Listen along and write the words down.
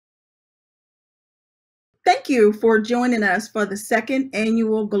Thank you for joining us for the second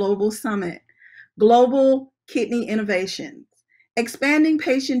annual Global Summit, Global Kidney Innovations, Expanding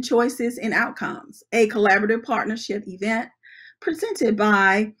Patient Choices and Outcomes, a collaborative partnership event presented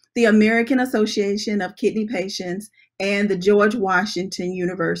by the American Association of Kidney Patients and the George Washington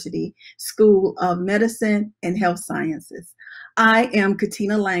University School of Medicine and Health Sciences. I am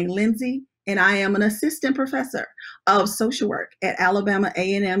Katina Lang Lindsay, and I am an assistant professor of social work at Alabama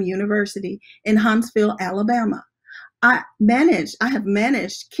A&M University in Huntsville, Alabama. I have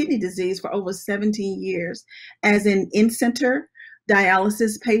managed kidney disease for over 17 years as an in-center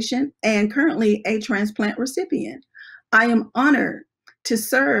dialysis patient and currently a transplant recipient. I am honored to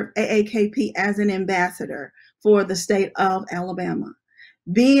serve AAKP as an ambassador for the state of Alabama.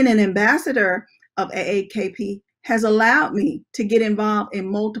 Being an ambassador of AAKP has allowed me to get involved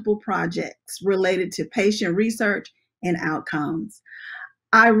in multiple projects related to patient research and outcomes.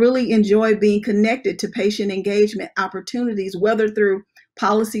 I really enjoy being connected to patient engagement opportunities, whether through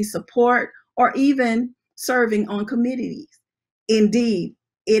policy support or even serving on committees. Indeed,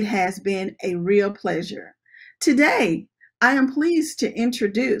 it has been a real pleasure. Today, I am pleased to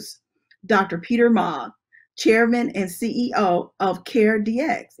introduce Dr. Peter Maag, Chairman and CEO of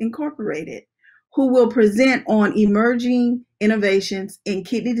CareDx Incorporated, who will present on emerging innovations in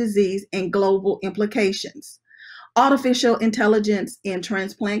kidney disease and global implications, artificial intelligence in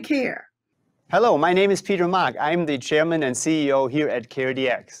transplant care. Hello, my name is Peter Maag. I'm the Chairman and CEO here at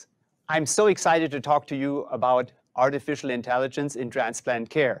CareDx. I'm so excited to talk to you about artificial intelligence in transplant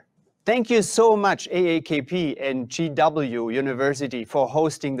care. Thank you so much, AAKP and GW University, for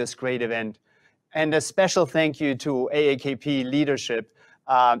hosting this great event. And a special thank you to AAKP leadership,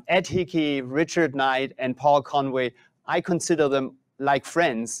 Ed Hickey, Richard Knight, and Paul Conway. I consider them like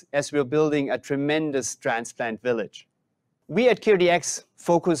friends as we're building a tremendous transplant village. We at CareDx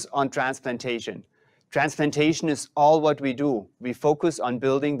focus on transplantation. Transplantation is all what we do. We focus on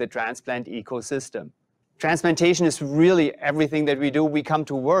building the transplant ecosystem. Transplantation is really everything that we do. We come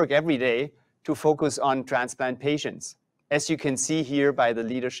to work every day to focus on transplant patients, as you can see here by the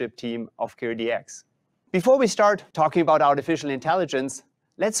leadership team of CareDx. Before we start talking about artificial intelligence,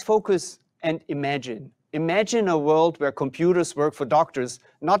 let's focus and imagine. Imagine a world where computers work for doctors,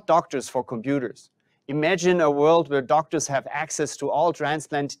 not doctors for computers. Imagine a world where doctors have access to all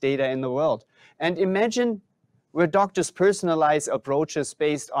transplant data in the world. And imagine where doctors personalize approaches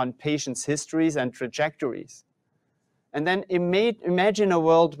based on patients' histories and trajectories. And then imagine a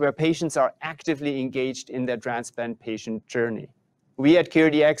world where patients are actively engaged in their transplant patient journey. We at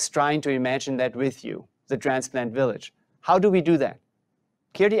CareDx trying to imagine that with you, the transplant village. How do we do that?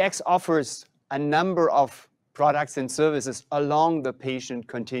 CareDx offers a number of products and services along the patient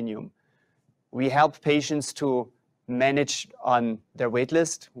continuum. We help patients to manage on their wait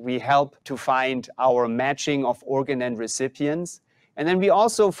list. We help to find our matching of organ and recipients. And then we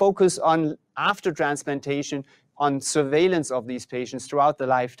also focus on, after transplantation, on surveillance of these patients throughout the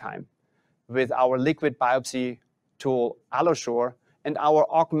lifetime with our liquid biopsy tool, AlloSure, and our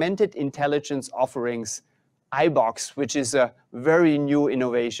augmented intelligence offerings, iBox, which is a very new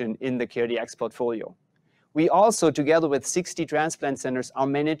innovation in the CareDx portfolio. We also, together with 60 transplant centers, are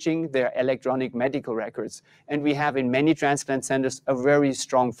managing their electronic medical records. And we have in many transplant centers a very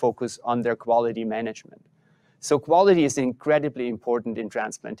strong focus on their quality management. So quality is incredibly important in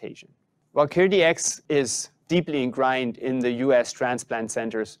transplantation. Well, CareDx is deeply ingrained in the US transplant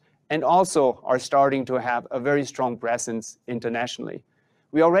centers and also are starting to have a very strong presence internationally.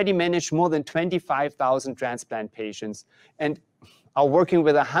 We already manage more than 25,000 transplant patients and are working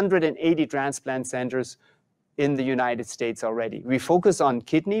with 180 transplant centers in the United States already. We focus on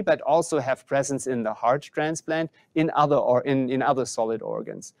kidney, but also have presence in the heart transplant, in other solid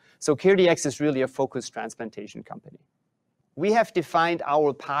organs. So CareDx is really a focused transplantation company. We have defined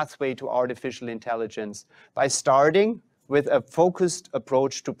our pathway to artificial intelligence by starting with a focused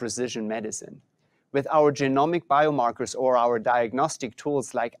approach to precision medicine. With our genomic biomarkers or our diagnostic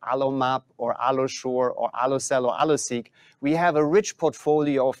tools like AlloMap or AlloSure or AlloCell or AlloSeq, we have a rich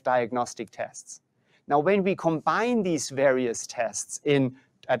portfolio of diagnostic tests. Now, when we combine these various tests in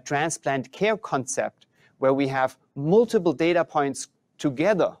a transplant care concept where we have multiple data points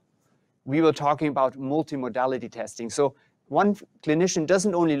together, we were talking about multimodality testing. So one clinician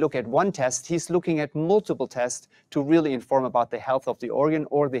doesn't only look at one test, he's looking at multiple tests to really inform about the health of the organ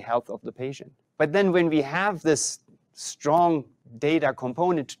or the health of the patient. But then when we have this strong data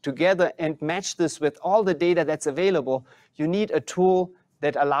component together and match this with all the data that's available, you need a tool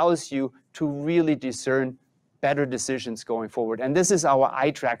that allows you to really discern better decisions going forward. And this is our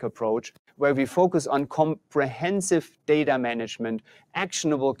iTrack approach, where we focus on comprehensive data management,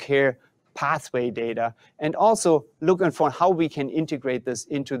 actionable care pathway data, and also looking for how we can integrate this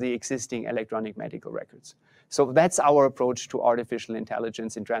into the existing electronic medical records. So that's our approach to artificial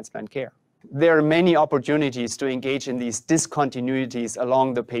intelligence in transplant care. There are many opportunities to engage in these discontinuities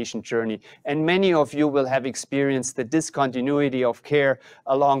along the patient journey. And many of you will have experienced the discontinuity of care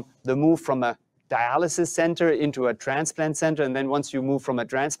along the move from a dialysis center into a transplant center. And then once you move from a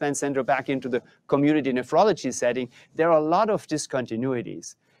transplant center back into the community nephrology setting, there are a lot of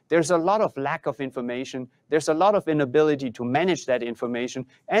discontinuities. There's a lot of lack of information. There's a lot of inability to manage that information.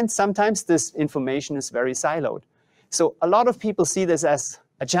 And sometimes this information is very siloed. So a lot of people see this as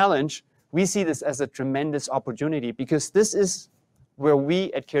a challenge. We see this as a tremendous opportunity because this is where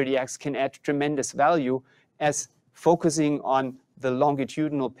we at CareDx can add tremendous value as focusing on the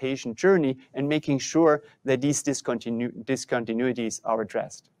longitudinal patient journey and making sure that these discontinuities are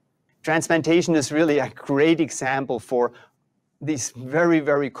addressed. Transplantation is really a great example for these very,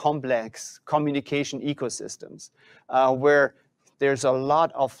 very complex communication ecosystems where there's a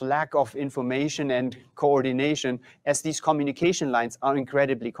lot of lack of information and coordination as these communication lines are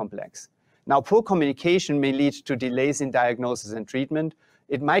incredibly complex. Now, poor communication may lead to delays in diagnosis and treatment.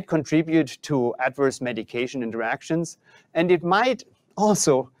 It might contribute to adverse medication interactions, and it might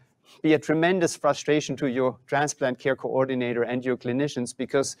also be a tremendous frustration to your transplant care coordinator and your clinicians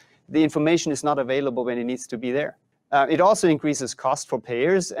because the information is not available when it needs to be there. It also increases cost for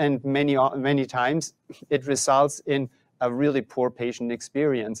payers, and many times it results in a really poor patient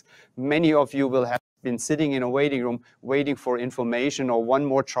experience. Many of you will have been sitting in a waiting room waiting for information or one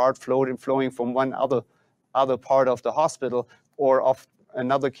more chart flowing from one other part of the hospital or of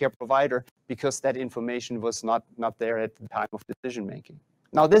another care provider because that information was not there at the time of decision making.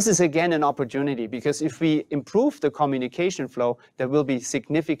 Now, this is again an opportunity because if we improve the communication flow, there will be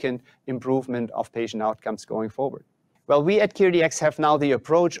significant improvement of patient outcomes going forward. Well, we at CareDx have now the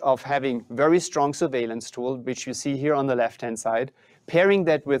approach of having very strong surveillance tool, which you see here on the left-hand side, pairing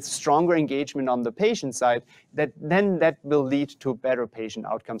that with stronger engagement on the patient side, that will lead to better patient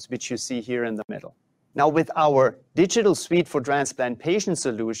outcomes, which you see here in the middle. Now, with our digital suite for transplantation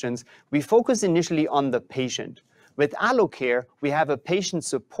solutions, we focus initially on the patient. With AlloCare, we have a patient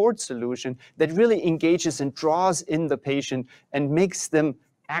support solution that really engages and draws in the patient and makes them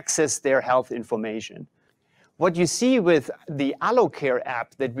access their health information. What you see with the AlloCare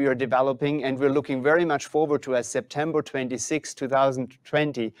app that we are developing, and we're looking very much forward to a September 26,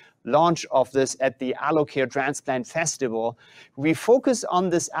 2020 launch of this at the AlloCare Transplant Festival, we focus on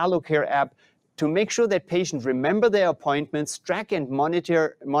this AlloCare app to make sure that patients remember their appointments, track and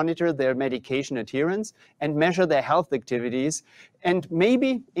monitor their medication adherence, and measure their health activities, and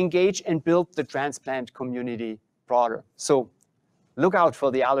maybe engage and build the transplant community broader. So look out for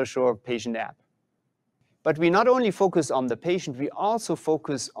the AlloSure patient app. But we not only focus on the patient, we also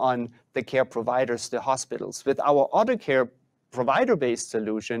focus on the care providers, the hospitals. With our AutoCare provider-based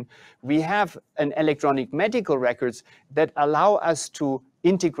solution, we have an electronic medical records that allow us to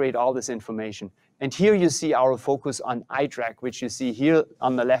integrate all this information. And here you see our focus on iTrack, which you see here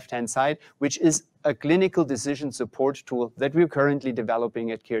on the left-hand side, which is a clinical decision support tool that we're currently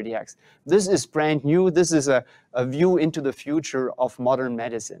developing at CareDx. This is brand new. This is a view into the future of modern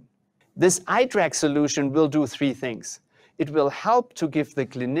medicine. This iTrack solution will do three things. It will help to give the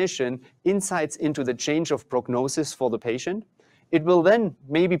clinician insights into the change of prognosis for the patient. It will then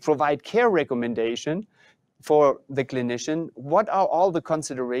maybe provide care recommendation for the clinician. What are all the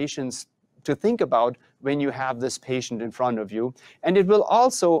considerations to think about when you have this patient in front of you? And it will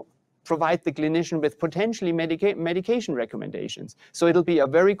also provide the clinician with potentially medication recommendations. So it'll be a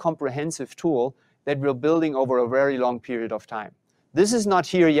very comprehensive tool that we're building over a very long period of time. This is not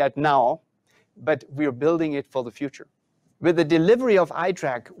here yet now, but we're building it for the future. With the delivery of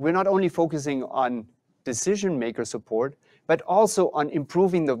iTrack, we're not only focusing on decision maker support, but also on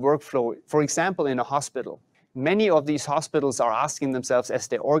improving the workflow. For example, in a hospital, many of these hospitals are asking themselves as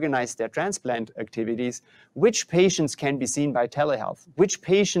they organize their transplant activities, which patients can be seen by telehealth, which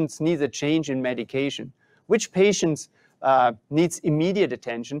patients need a change in medication, which patients needs immediate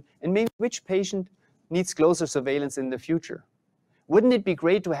attention, and maybe which patient needs closer surveillance in the future. Wouldn't it be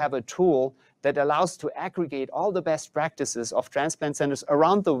great to have a tool that allows to aggregate all the best practices of transplant centers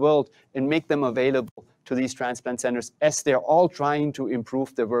around the world and make them available to these transplant centers as they're all trying to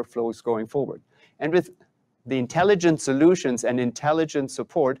improve their workflows going forward? And with the intelligent solutions and intelligent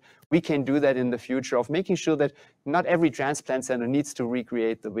support, we can do that in the future of making sure that not every transplant center needs to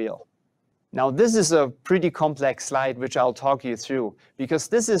recreate the wheel. Now, this is a pretty complex slide, which I'll talk you through, because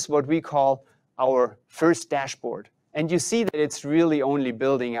this is what we call our first dashboard. And you see that it's really only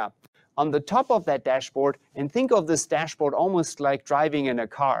building up. On the top of that dashboard, and think of this dashboard almost like driving in a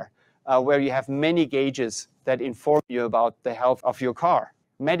car. where you have many gauges that inform you about the health of your car.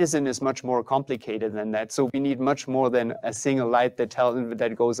 Medicine is much more complicated than that, so we need much more than a single light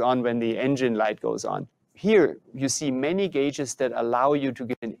that goes on when the engine light goes on. Here, you see many gauges that allow you to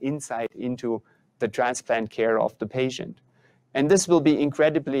give an insight into the transplant care of the patient. And this will be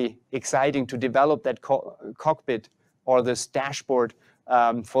incredibly exciting to develop that cockpit or this dashboard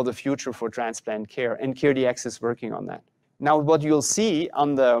for the future for transplant care, and CareDx is working on that. Now, what you'll see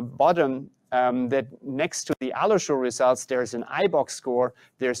on the bottom, that next to the AlloSure results, there's an iBox score,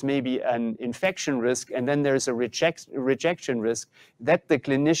 there's maybe an infection risk, and then there's a rejection risk that the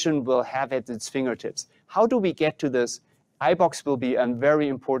clinician will have at its fingertips. How do we get to this? iBox will be a very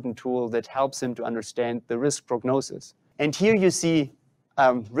important tool that helps him to understand the risk prognosis. And here you see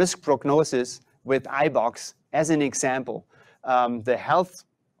risk prognosis with iBox as an example. The health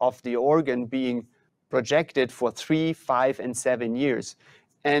of the organ being projected for 3, 5, and 7 years.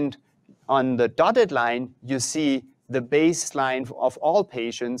 And on the dotted line, you see the baseline of all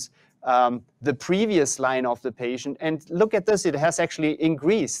patients, the previous line of the patient, and look at this, it has actually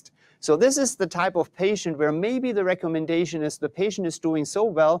increased. So this is the type of patient where maybe the recommendation is the patient is doing so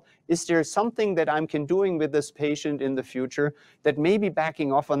well, is there something that I'm doing with this patient in the future that maybe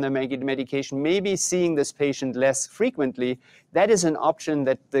backing off on the medication, maybe seeing this patient less frequently, that is an option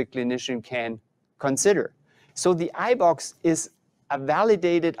that the clinician can consider. So the iBox is a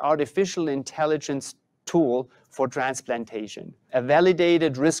validated artificial intelligence tool for transplantation, a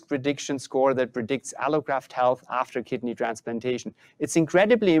validated risk prediction score that predicts allograft health after kidney transplantation. It's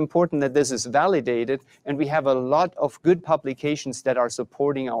incredibly important that this is validated, and we have a lot of good publications that are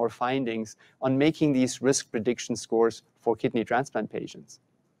supporting our findings on making these risk prediction scores for kidney transplant patients.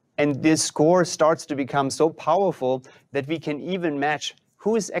 And this score starts to become so powerful that we can even match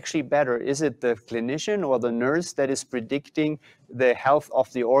who is actually better. Is it the clinician or the nurse that is predicting the health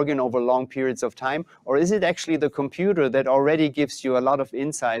of the organ over long periods of time? Or is it actually the computer that already gives you a lot of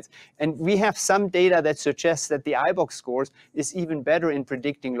insights? And we have some data that suggests that the iBox scores is even better in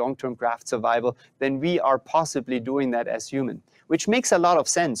predicting long-term graft survival than we are possibly doing that as human, which makes a lot of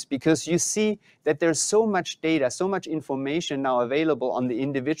sense because you see that there's so much data, so much information now available on the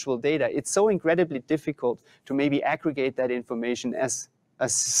individual data. It's so incredibly difficult to maybe aggregate that information as a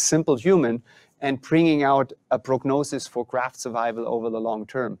simple human and bringing out a prognosis for graft survival over the long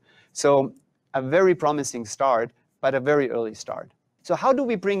term. So a very promising start, but a very early start. So how do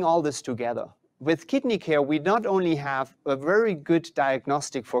we bring all this together? With kidney care, we not only have a very good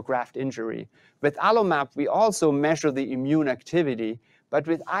diagnostic for graft injury. With AlloMap, we also measure the immune activity. But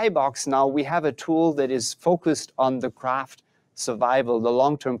with iBox now, we have a tool that is focused on the graft survival, the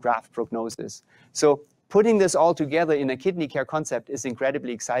long-term graft prognosis. So putting this all together in a kidney care concept is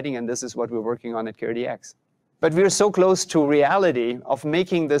incredibly exciting, and this is what we're working on at CareDx. But we're so close to reality of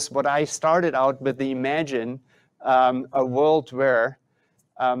making this what I started out with the imagine, a world where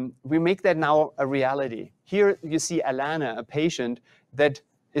we make that now a reality. Here you see Alana, a patient that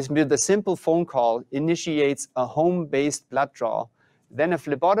is with a simple phone call, initiates a home-based blood draw. Then a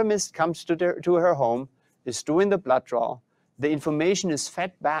phlebotomist comes to her home, is doing the blood draw. The information is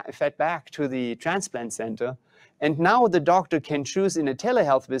fed back to the transplant center. And now the doctor can choose in a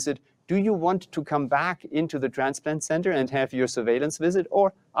telehealth visit, do you want to come back into the transplant center and have your surveillance visit,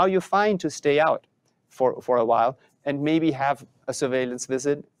 or are you fine to stay out for a while and maybe have a surveillance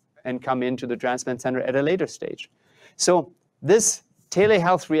visit and come into the transplant center at a later stage? So this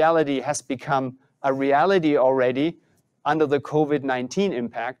telehealth reality has become a reality already under the COVID-19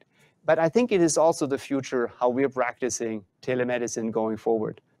 impact. But I think it is also the future how we're practicing telemedicine going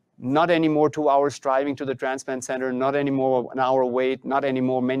forward. Not anymore 2 hours driving to the transplant center, not anymore an hour wait, not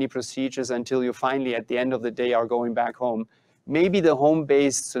anymore many procedures until you finally at the end of the day are going back home. Maybe the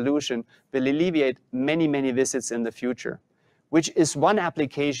home-based solution will alleviate many, many visits in the future, which is one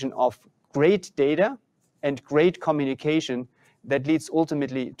application of great data and great communication that leads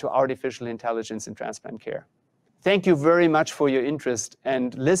ultimately to artificial intelligence in transplant care. Thank you very much for your interest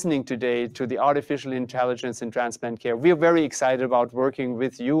and listening today to the artificial intelligence in transplant care. We are very excited about working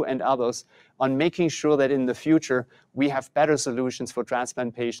with you and others on making sure that in the future we have better solutions for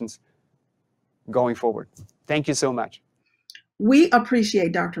transplant patients going forward. Thank you so much. We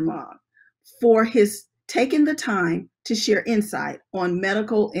appreciate Dr. Maag for his taking the time to share insight on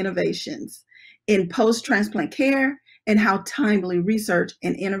medical innovations in post-transplant care and how timely research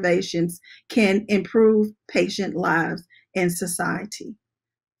and innovations can improve patient lives and society.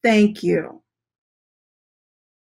 Thank you.